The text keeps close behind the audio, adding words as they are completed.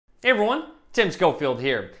Hey everyone, Tim Schofield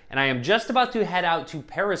here, and I am just about to head out to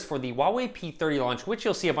Paris for the Huawei P30 launch, which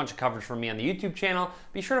you'll see a bunch of coverage from me on the YouTube channel.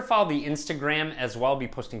 Be sure to follow the Instagram as well. I'll be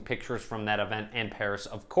posting pictures from that event and Paris,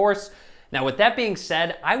 of course. Now, with that being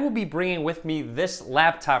said, I will be bringing with me this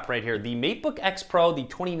laptop right here, the Matebook X Pro, the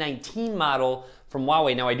 2019 model from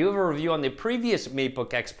Huawei. Now, I do have a review on the previous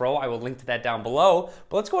Matebook X Pro. I will link to that down below,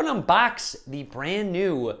 but let's go and unbox the brand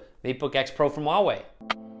new Matebook X Pro from Huawei.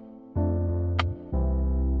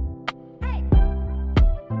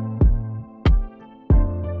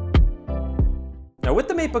 Now with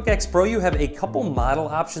the Matebook X Pro, you have a couple model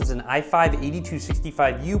options, an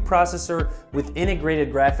i5-8265U processor with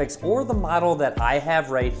integrated graphics, or the model that I have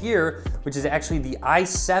right here, which is actually the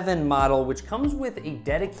i7 model, which comes with a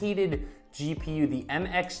dedicated GPU, the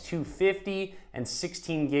MX250, and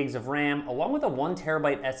 16 gigs of RAM, along with a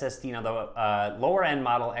 1TB SSD. Now the lower end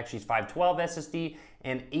model actually is 512 SSD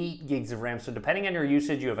and 8 gigs of RAM. So depending on your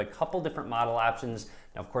usage, you have a couple different model options.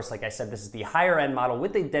 Now, of course, like I said, this is the higher end model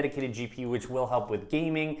with a dedicated GPU, which will help with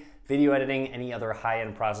gaming, video editing, any other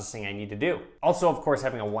high-end processing I need to do. Also, of course,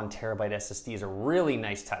 having a 1TB SSD is a really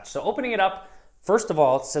nice touch. So opening it up, first of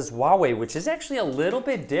all, it says Huawei, which is actually a little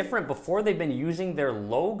bit different. Before, they've been using their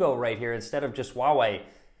logo right here instead of just Huawei.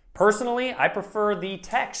 Personally, I prefer the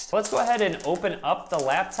text. Let's go ahead and open up the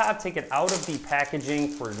laptop, take it out of the packaging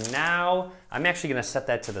for now. I'm actually gonna set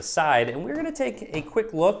that to the side, and we're gonna take a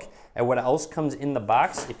quick look at what else comes in the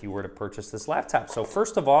box if you were to purchase this laptop. So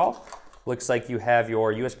first of all, looks like you have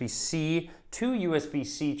your USB-C to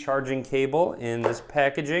USB-C charging cable in this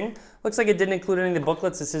packaging. Looks like it didn't include any of the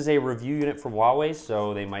booklets. This is a review unit from Huawei,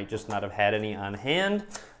 so they might just not have had any on hand.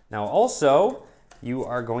 Now also, you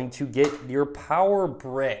are going to get your power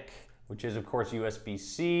brick, which is of course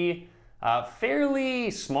USB-C.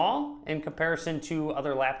 Fairly small in comparison to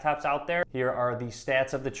other laptops out there. Here are the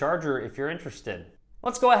stats of the charger if you're interested.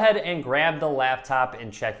 Let's go ahead and grab the laptop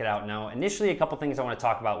and check it out. Now, initially, a couple things I want to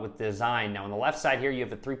talk about with design. Now, on the left side here, you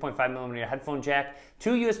have a 3.5mm headphone jack,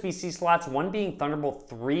 2 USB-C slots, one being Thunderbolt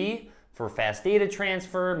 3 for fast data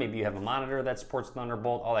transfer. Maybe you have a monitor that supports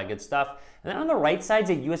Thunderbolt, all that good stuff. And then on the right side is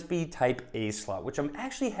a USB Type-A slot, which I'm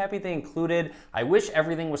actually happy they included. I wish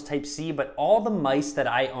everything was Type-C, but all the mice that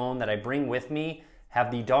I own, that I bring with me, have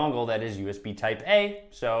the dongle that is USB Type-A,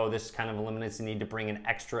 so this kind of eliminates the need to bring an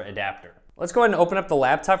extra adapter. Let's go ahead and open up the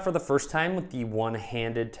laptop for the first time with the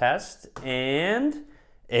one-handed test, and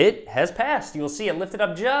it has passed. You'll see it lifted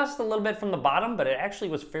up just a little bit from the bottom, but it actually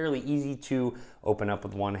was fairly easy to open up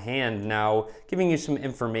with one hand. Now, giving you some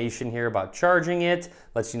information here about charging it,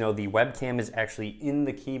 lets you know the webcam is actually in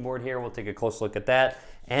the keyboard here. We'll take a close look at that,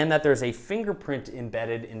 and that there's a fingerprint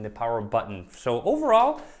embedded in the power button. So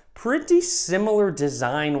overall, pretty similar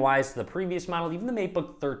design-wise to the previous model, even the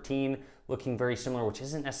Matebook 13 looking very similar, which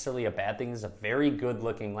isn't necessarily a bad thing. This is a very good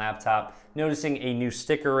looking laptop. Noticing a new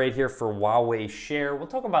sticker right here for Huawei Share. We'll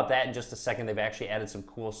talk about that in just a second. They've actually added some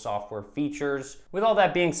cool software features. With all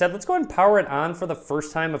that being said, let's go ahead and power it on for the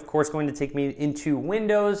first time. Of course, going to take me into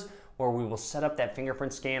Windows, where we will set up that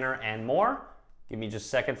fingerprint scanner and more. Give me just a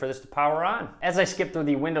second for this to power on. As I skip through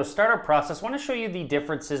the Windows startup process, I want to show you the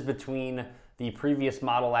differences between the previous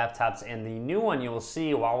model laptops and the new one. You will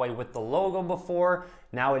see Huawei with the logo before.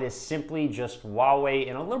 Now it is simply just Huawei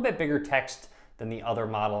in a little bit bigger text than the other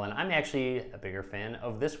model, and I'm actually a bigger fan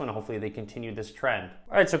of this one. Hopefully they continue this trend.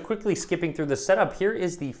 All right, so quickly skipping through the setup, here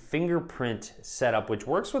is the fingerprint setup, which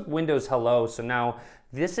works with Windows Hello. So now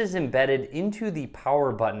this is embedded into the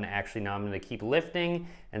power button. Actually, now I'm gonna keep lifting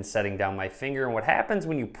and setting down my finger, and what happens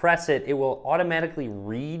when you press it, it will automatically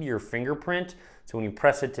read your fingerprint. So when you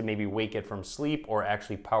press it to maybe wake it from sleep or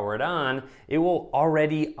actually power it on, it will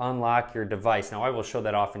already unlock your device. Now I will show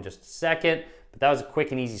that off in just a second, but that was a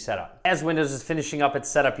quick and easy setup. As Windows is finishing up its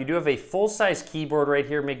setup, you do have a full-size keyboard right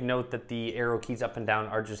here. Make note that the arrow keys up and down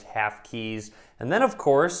are just half keys. And then of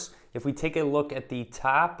course, if we take a look at the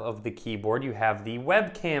top of the keyboard, you have the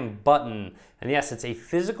webcam button. And yes, it's a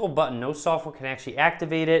physical button. No software can actually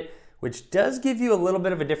activate it, which does give you a little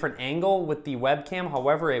bit of a different angle with the webcam.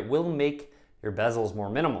 However, it will make your bezels more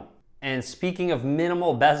minimal. And speaking of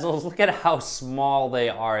minimal bezels, look at how small they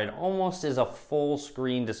are. It almost is a full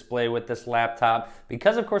screen display with this laptop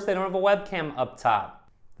because of course they don't have a webcam up top.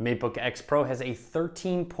 The Matebook X Pro has a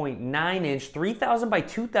 13.9 inch 3000 by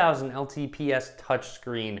 2000 LTPS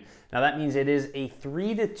touchscreen. Now that means it is a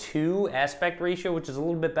 3:2 aspect ratio, which is a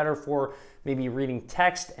little bit better for maybe reading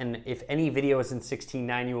text, and if any video is in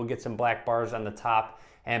 16:9, you will get some black bars on the top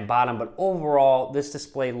and bottom, but overall this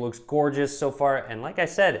display looks gorgeous so far, and like I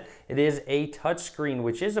said, it is a touchscreen,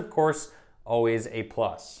 which is of course always a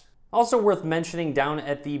plus. Also worth mentioning, down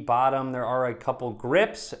at the bottom there are a couple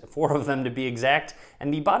grips, 4 of them to be exact,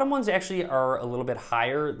 and the bottom ones actually are a little bit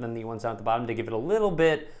higher than the ones down at the bottom to give it a little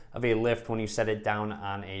bit of a lift when you set it down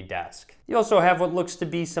on a desk. You also have what looks to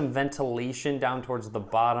be some ventilation down towards the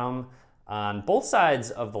bottom on both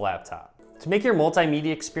sides of the laptop. To make your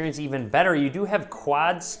multimedia experience even better, you do have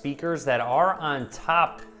quad speakers that are on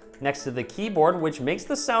top next to the keyboard, which makes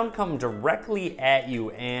the sound come directly at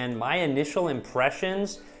you. And my initial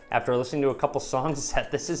impressions after listening to a couple songs is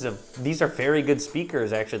that these are very good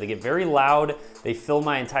speakers actually. They get very loud, they fill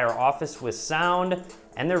my entire office with sound,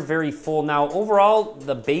 and they're very full. Now overall,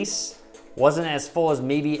 the bass wasn't as full as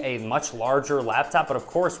maybe a much larger laptop, but of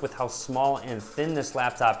course with how small and thin this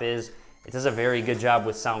laptop is, it does a very good job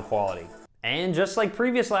with sound quality. And just like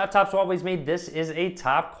previous laptops Huawei's made, this is a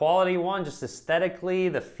top quality one. Just aesthetically,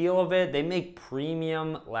 the feel of it, they make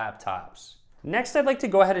premium laptops. Next, I'd like to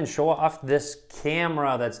go ahead and show off this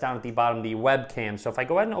camera that's down at the bottom, the webcam. So if I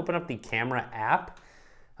go ahead and open up the camera app,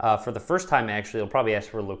 for the first time actually, it'll probably ask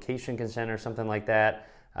for location consent or something like that.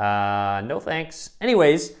 No thanks.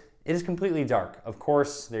 Anyways, it is completely dark. Of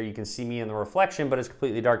course, there you can see me in the reflection, but it's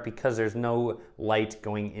completely dark because there's no light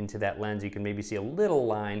going into that lens. You can maybe see a little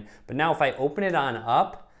line, but now if I open it on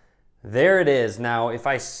up, there it is. Now, if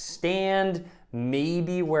I stand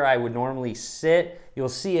maybe where I would normally sit, you'll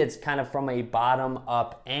see it's kind of from a bottom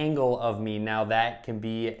up angle of me. Now that can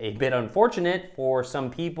be a bit unfortunate for some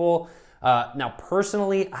people. Now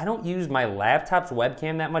personally, I don't use my laptop's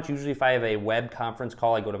webcam that much. Usually if I have a web conference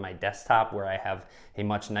call, I go to my desktop where I have a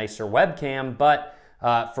much nicer webcam. But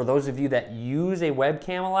for those of you that use a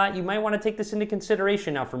webcam a lot, you might want to take this into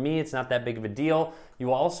consideration. Now for me, it's not that big of a deal. You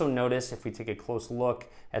will also notice if we take a close look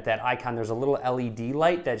at that icon, there's a little LED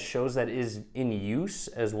light that shows that it is in use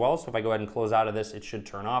as well. So if I go ahead and close out of this, it should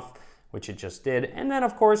turn off, which it just did. And then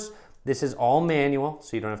of course, this is all manual,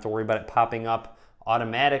 so you don't have to worry about it popping up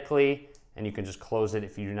automatically. And you can just close it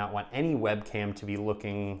if you do not want any webcam to be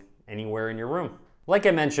looking anywhere in your room. Like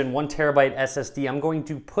I mentioned, 1 terabyte SSD. I'm going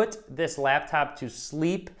to put this laptop to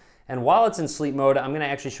sleep, and while it's in sleep mode, I'm gonna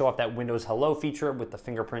actually show off that Windows Hello feature with the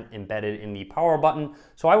fingerprint embedded in the power button.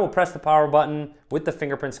 So I will press the power button with the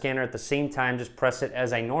fingerprint scanner at the same time, just press it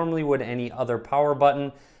as I normally would any other power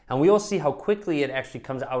button, and we will see how quickly it actually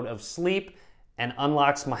comes out of sleep and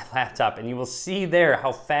unlocks my laptop. And you will see there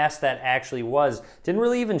how fast that actually was. Didn't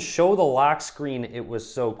really even show the lock screen, it was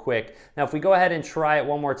so quick. Now if we go ahead and try it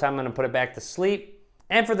one more time, I'm gonna put it back to sleep.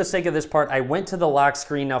 And for the sake of this part, I went to the lock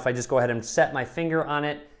screen. Now if I just go ahead and set my finger on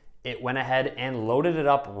it, it went ahead and loaded it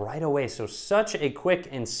up right away. So such a quick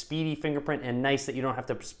and speedy fingerprint, and nice that you don't have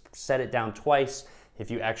to set it down twice if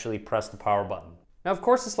you actually press the power button. Now, of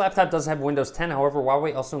course, this laptop does have Windows 10. However,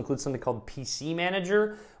 Huawei also includes something called PC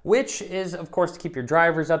Manager, which is, of course, to keep your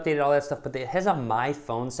drivers updated, all that stuff, but it has a My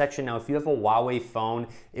Phone section. Now, if you have a Huawei phone,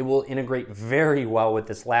 it will integrate very well with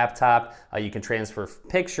this laptop. You can transfer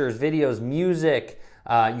pictures, videos, music.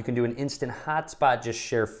 You can do an instant hotspot, just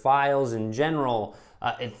share files in general.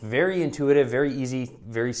 It's very intuitive, very easy,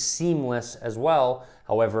 very seamless as well.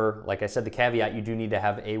 However, like I said, the caveat, you do need to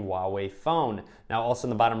have a Huawei phone. Now also in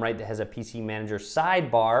the bottom right, that has a PC Manager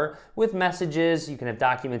sidebar with messages. You can have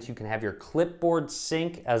documents, you can have your clipboard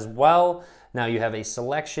sync as well. Now you have a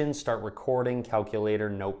selection, start recording, calculator,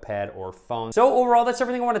 notepad, or phone. So overall, that's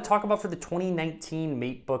everything I want to talk about for the 2019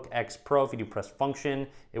 Matebook X Pro. If you do press function,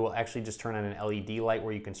 it will actually just turn on an LED light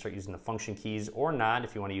where you can start using the function keys or not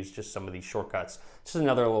if you want to use just some of these shortcuts. Just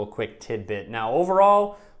another little quick tidbit. Now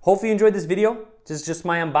overall, hopefully you enjoyed this video. This is just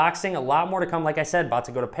my unboxing. A lot more to come. Like I said, about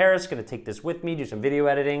to go to Paris, gonna take this with me, do some video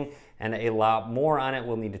editing, and a lot more on it.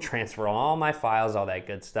 We'll need to transfer all my files, all that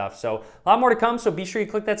good stuff. So a lot more to come, so be sure you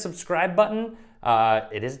click that subscribe button.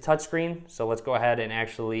 It is a touchscreen, so let's go ahead and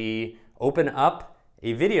actually open up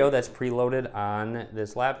a video that's preloaded on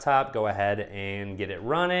this laptop. Go ahead and get it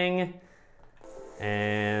running.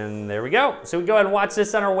 And there we go. So we go ahead and watch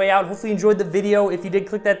this on our way out. Hopefully you enjoyed the video. If you did,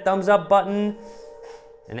 click that thumbs up button.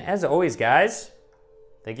 And as always, guys,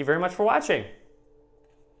 thank you very much for watching.